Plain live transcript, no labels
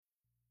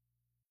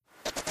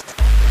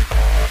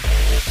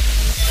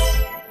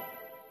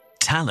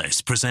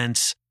Thales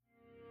presents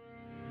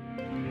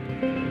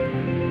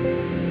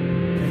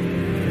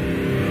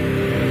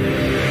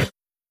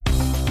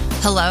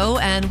Hello,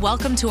 and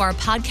welcome to our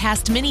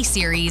podcast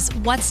mini-series,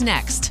 What's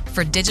Next?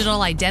 For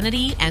Digital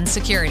Identity and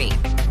Security.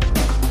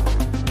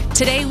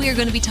 Today, we are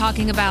going to be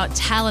talking about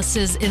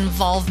Thales's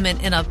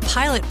involvement in a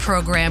pilot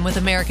program with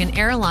American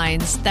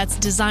Airlines that's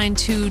designed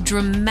to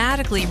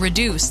dramatically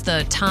reduce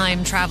the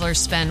time travelers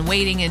spend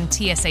waiting in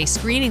TSA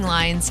screening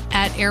lines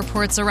at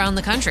airports around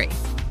the country.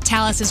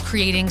 Thales is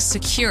creating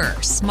secure,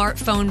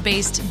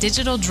 smartphone-based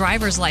digital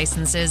driver's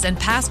licenses and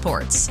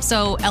passports,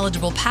 so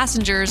eligible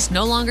passengers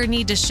no longer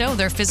need to show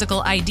their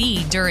physical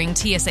ID during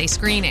TSA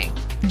screening.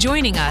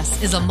 Joining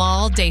us is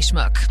Amal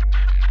Deshmukh.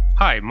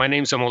 Hi, my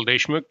name is Amal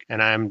Deshmukh,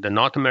 and I'm the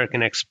North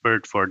American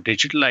expert for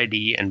digital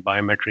ID and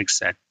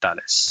biometrics at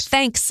Thales.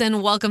 Thanks,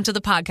 and welcome to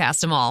the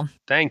podcast, Amal.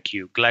 Thank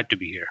you. Glad to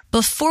be here.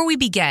 Before we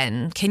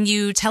begin, can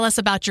you tell us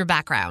about your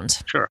background?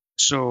 Sure.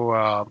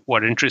 So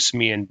what interests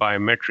me in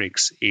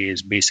biometrics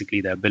is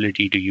basically the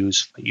ability to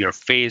use your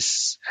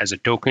face as a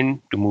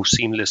token to move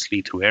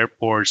seamlessly through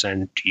airports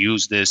and to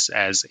use this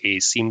as a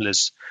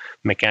seamless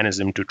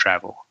mechanism to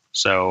travel.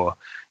 So,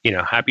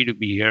 happy to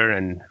be here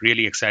and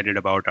really excited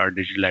about our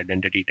digital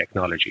identity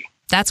technology.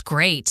 That's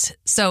great.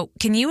 So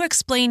can you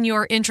explain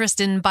your interest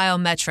in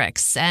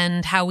biometrics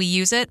and how we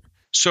use it?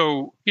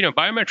 So,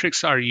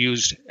 biometrics are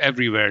used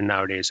everywhere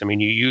nowadays. I mean,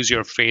 you use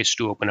your face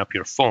to open up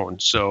your phone.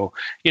 So,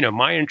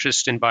 my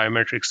interest in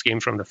biometrics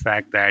came from the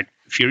fact that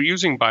if you're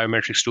using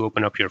biometrics to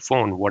open up your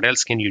phone, what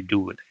else can you do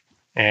with it?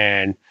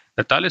 And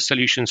the Thales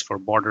solutions for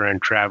border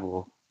and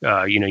travel,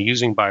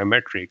 using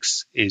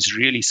biometrics is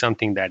really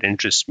something that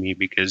interests me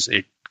because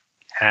it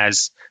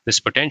has this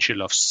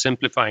potential of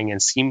simplifying and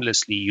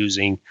seamlessly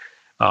using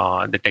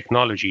the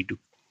technology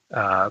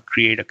to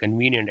create a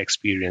convenient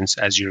experience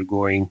as you're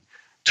going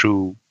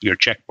through your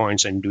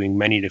checkpoints and doing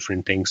many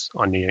different things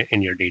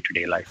in your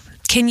day-to-day life.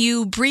 Can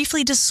you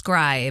briefly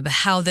describe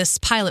how this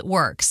pilot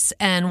works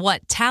and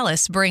what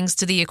Thales brings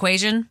to the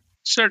equation?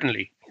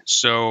 Certainly.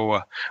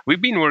 So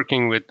we've been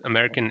working with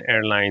American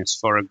Airlines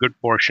for a good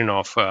portion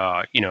of,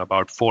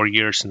 about 4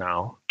 years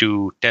now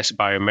to test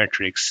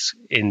biometrics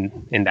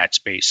in that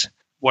space.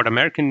 What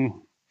American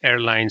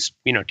Airlines,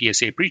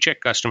 TSA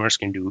PreCheck customers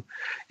can do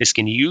is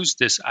can use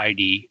this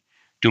ID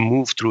to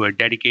move through a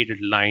dedicated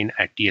line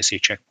at TSA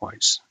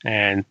checkpoints.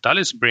 And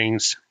Thales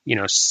brings,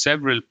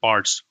 several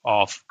parts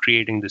of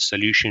creating this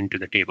solution to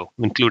the table,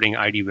 including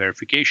ID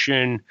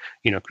verification,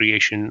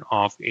 creation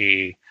of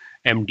a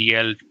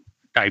MDL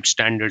type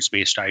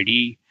standards-based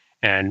ID,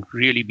 and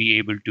really be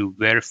able to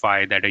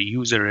verify that a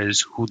user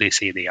is who they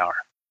say they are.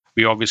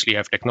 We obviously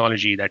have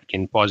technology that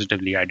can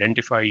positively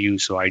identify you,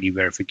 so ID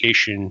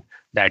verification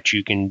that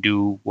you can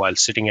do while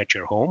sitting at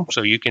your home.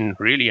 So you can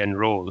really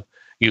enroll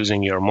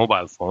using your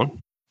mobile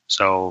phone.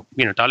 So,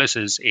 Thales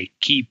is a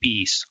key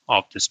piece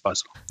of this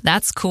puzzle.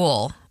 That's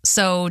cool.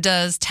 So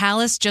does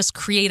Thales just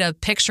create a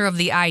picture of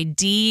the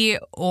ID,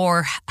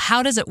 or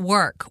how does it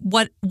work?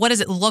 What does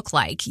it look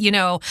like?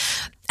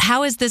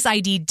 How is this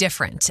ID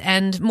different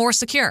and more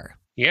secure?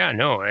 Yeah,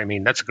 no,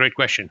 that's a great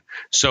question.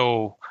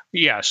 So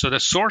the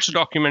source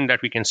document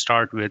that we can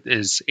start with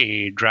is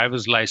a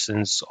driver's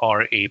license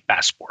or a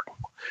passport.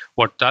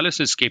 What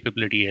Thales'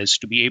 capability is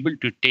to be able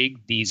to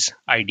take these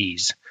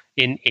IDs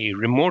in a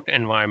remote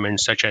environment,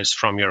 such as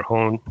from your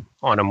home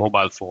on a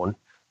mobile phone,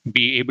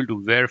 be able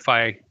to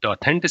verify the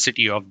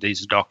authenticity of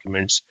these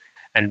documents.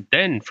 And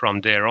then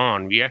from there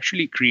on, we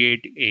actually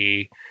create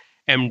a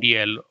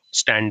MDL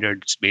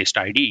standards-based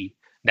ID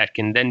that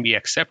can then be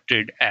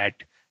accepted at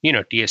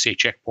TSA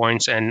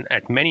checkpoints and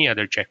at many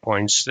other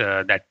checkpoints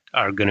that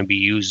are going to be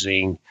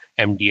using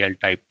MDL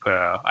type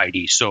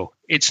ID. So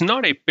it's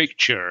not a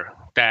picture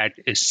that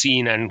is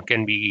seen and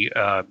can be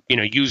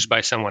used by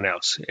someone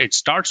else. It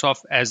starts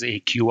off as a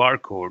QR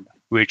code,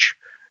 which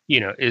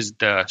is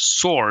the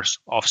source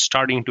of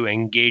starting to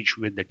engage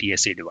with the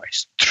TSA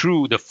device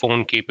through the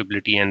phone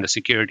capability and the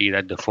security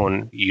that the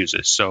phone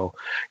uses. So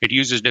it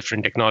uses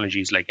different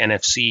technologies like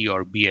NFC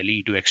or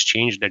BLE to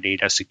exchange the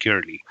data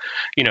securely.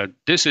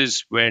 This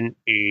is when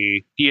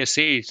a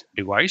TSA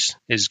device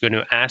is going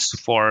to ask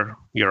for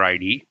your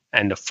ID,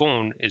 and the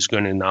phone is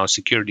going to now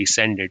securely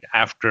send it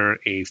after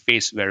a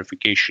face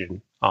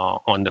verification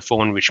on the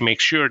phone, which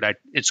makes sure that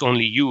it's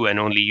only you and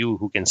only you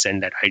who can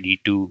send that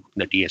ID to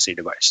the TSA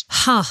device.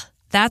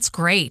 That's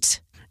great.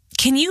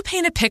 Can you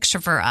paint a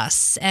picture for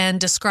us and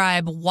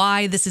describe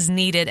why this is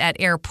needed at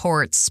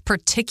airports,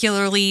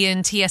 particularly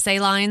in TSA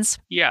lines?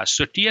 Yeah,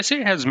 so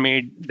TSA has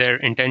made their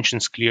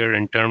intentions clear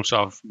in terms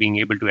of being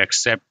able to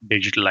accept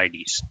digital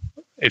IDs.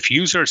 If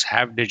users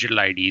have digital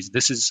IDs,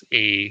 this is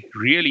a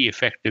really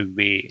effective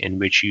way in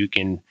which you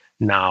can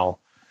now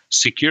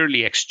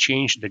securely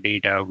exchange the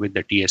data with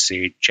the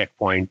TSA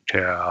checkpoint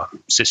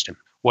system.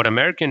 What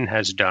American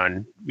has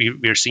done,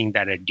 we're seeing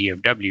that at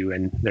DFW,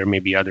 and there may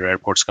be other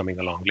airports coming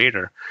along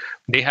later.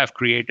 They have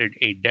created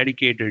a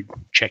dedicated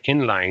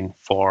check-in line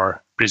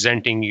for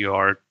presenting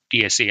your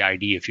TSA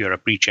ID if you're a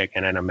PreCheck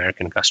and an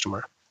American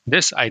customer.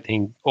 This, I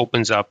think,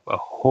 opens up a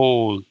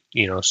whole,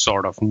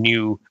 sort of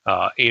new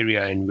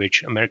area in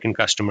which American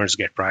customers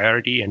get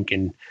priority and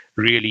can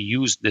really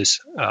use this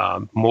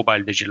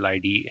mobile digital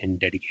ID in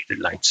dedicated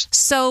lines.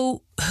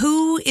 So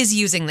who is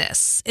using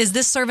this? Is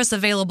this service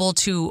available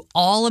to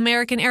all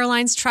American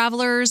Airlines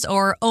travelers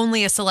or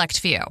only a select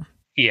few?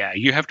 Yeah,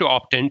 you have to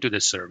opt into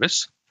this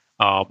service.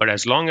 But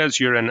as long as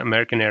you're an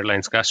American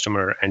Airlines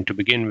customer, and to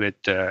begin with,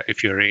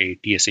 if you're a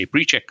TSA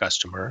PreCheck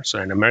customer, so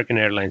an American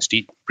Airlines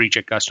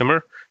PreCheck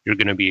customer, you're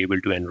going to be able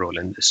to enroll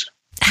in this.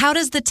 How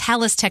does the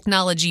Thales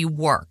technology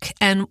work,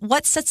 and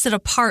what sets it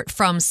apart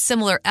from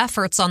similar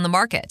efforts on the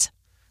market?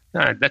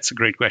 That's a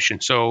great question.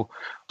 So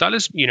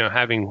Thales,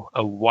 having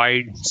a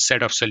wide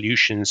set of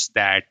solutions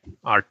that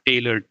are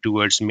tailored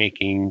towards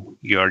making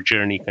your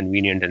journey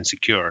convenient and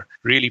secure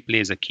really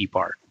plays a key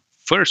part.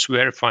 First,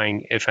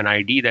 verifying if an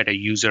ID that a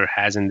user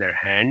has in their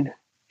hand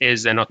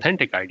is an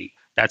authentic ID.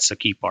 That's the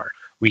key part.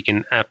 We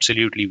can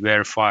absolutely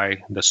verify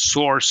the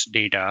source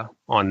data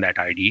on that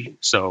ID.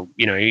 So,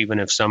 even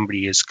if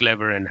somebody is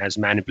clever and has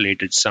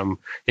manipulated some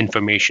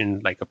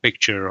information like a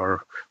picture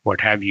or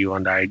what have you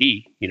on the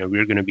ID,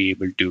 we're going to be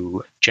able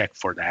to check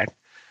for that.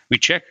 We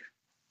check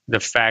the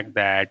fact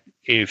that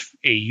if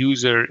a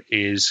user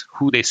is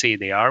who they say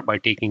they are by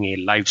taking a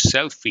live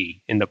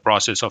selfie in the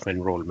process of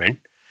enrollment,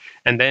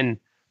 and then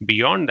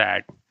beyond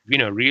that,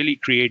 really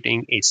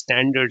creating a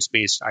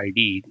standards-based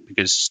ID,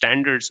 because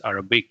standards are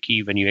a big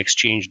key when you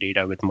exchange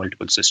data with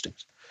multiple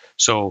systems.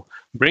 So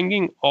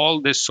bringing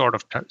all this sort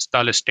of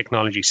Thales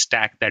technology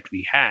stack that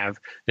we have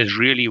is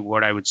really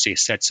what I would say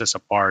sets us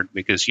apart,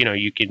 because,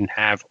 you can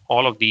have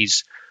all of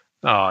these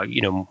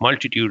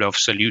multitude of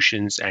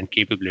solutions and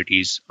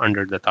capabilities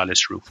under the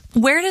Thales roof.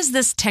 Where does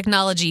this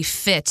technology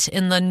fit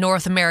in the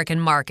North American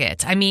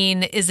market? I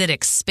mean, is it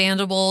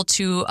expandable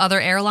to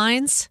other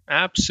airlines?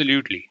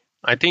 Absolutely.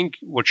 I think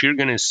what you're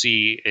going to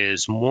see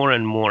is more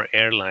and more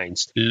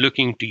airlines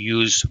looking to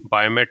use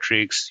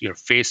biometrics, your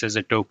face as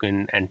a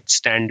token, and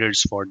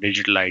standards for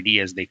digital ID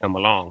as they come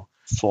along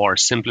for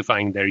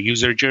simplifying their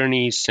user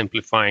journeys,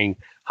 simplifying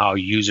how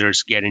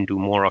users get into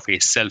more of a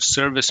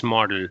self-service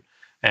model,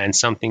 and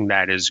something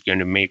that is going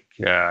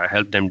to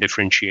help them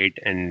differentiate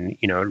and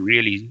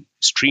really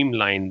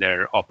streamline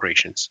their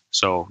operations.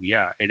 So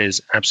yeah, it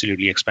is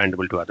absolutely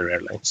expandable to other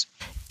airlines.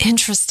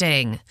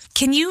 Interesting.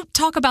 Can you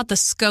talk about the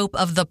scope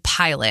of the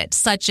pilot,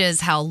 such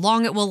as how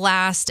long it will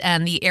last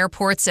and the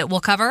airports it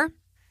will cover?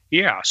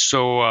 Yeah,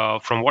 so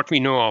from what we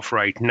know of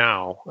right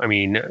now,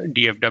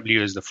 DFW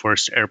is the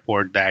first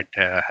airport that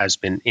has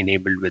been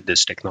enabled with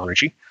this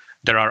technology.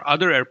 There are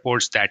other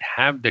airports that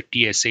have the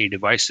TSA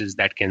devices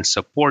that can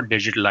support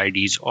digital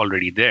IDs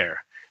already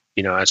there.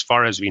 As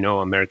far as we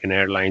know, American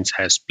Airlines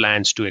has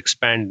plans to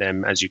expand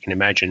them, as you can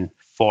imagine,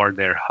 for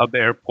their hub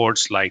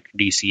airports like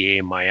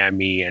DCA,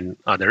 Miami, and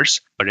others.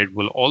 But it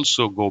will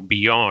also go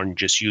beyond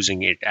just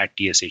using it at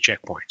TSA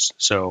checkpoints.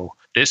 So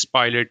this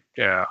pilot,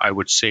 I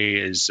would say,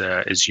 is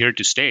here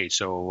to stay.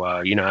 So,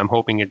 I'm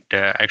hoping it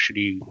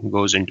actually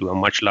goes into a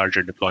much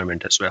larger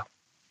deployment as well.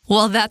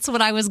 Well, that's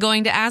what I was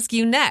going to ask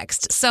you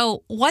next.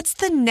 So what's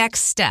the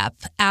next step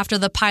after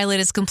the pilot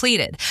is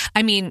completed?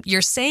 I mean,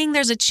 you're saying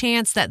there's a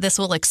chance that this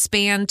will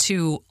expand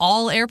to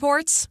all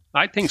airports?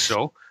 I think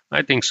so.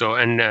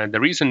 And the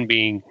reason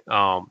being,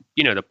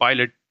 the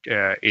pilot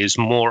is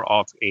more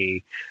of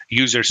a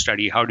user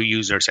study. How do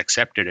users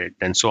accepted it,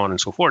 and so on and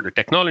so forth. The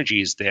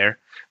technology is there.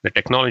 The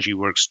technology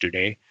works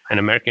today. And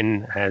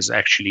American has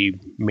actually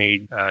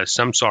made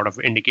some sort of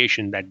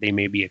indication that they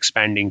may be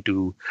expanding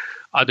to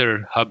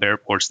other hub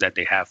airports that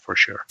they have for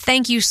sure.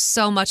 Thank you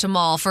so much,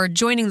 Amal, for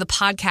joining the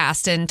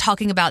podcast and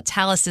talking about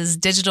Thales's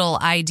digital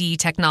ID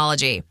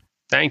technology.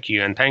 Thank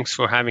you, and thanks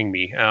for having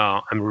me.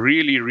 I'm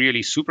really,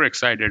 really super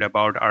excited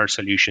about our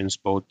solutions,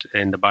 both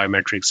in the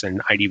biometrics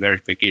and ID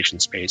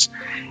verification space.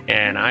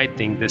 And I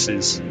think this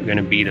is going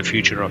to be the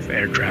future of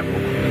air travel.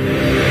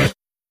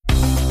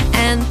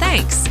 And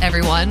thanks,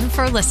 everyone,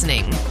 for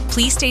listening.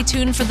 Please stay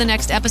tuned for the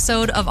next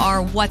episode of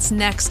our What's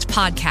Next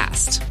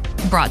podcast,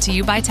 brought to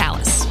you by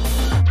Thales.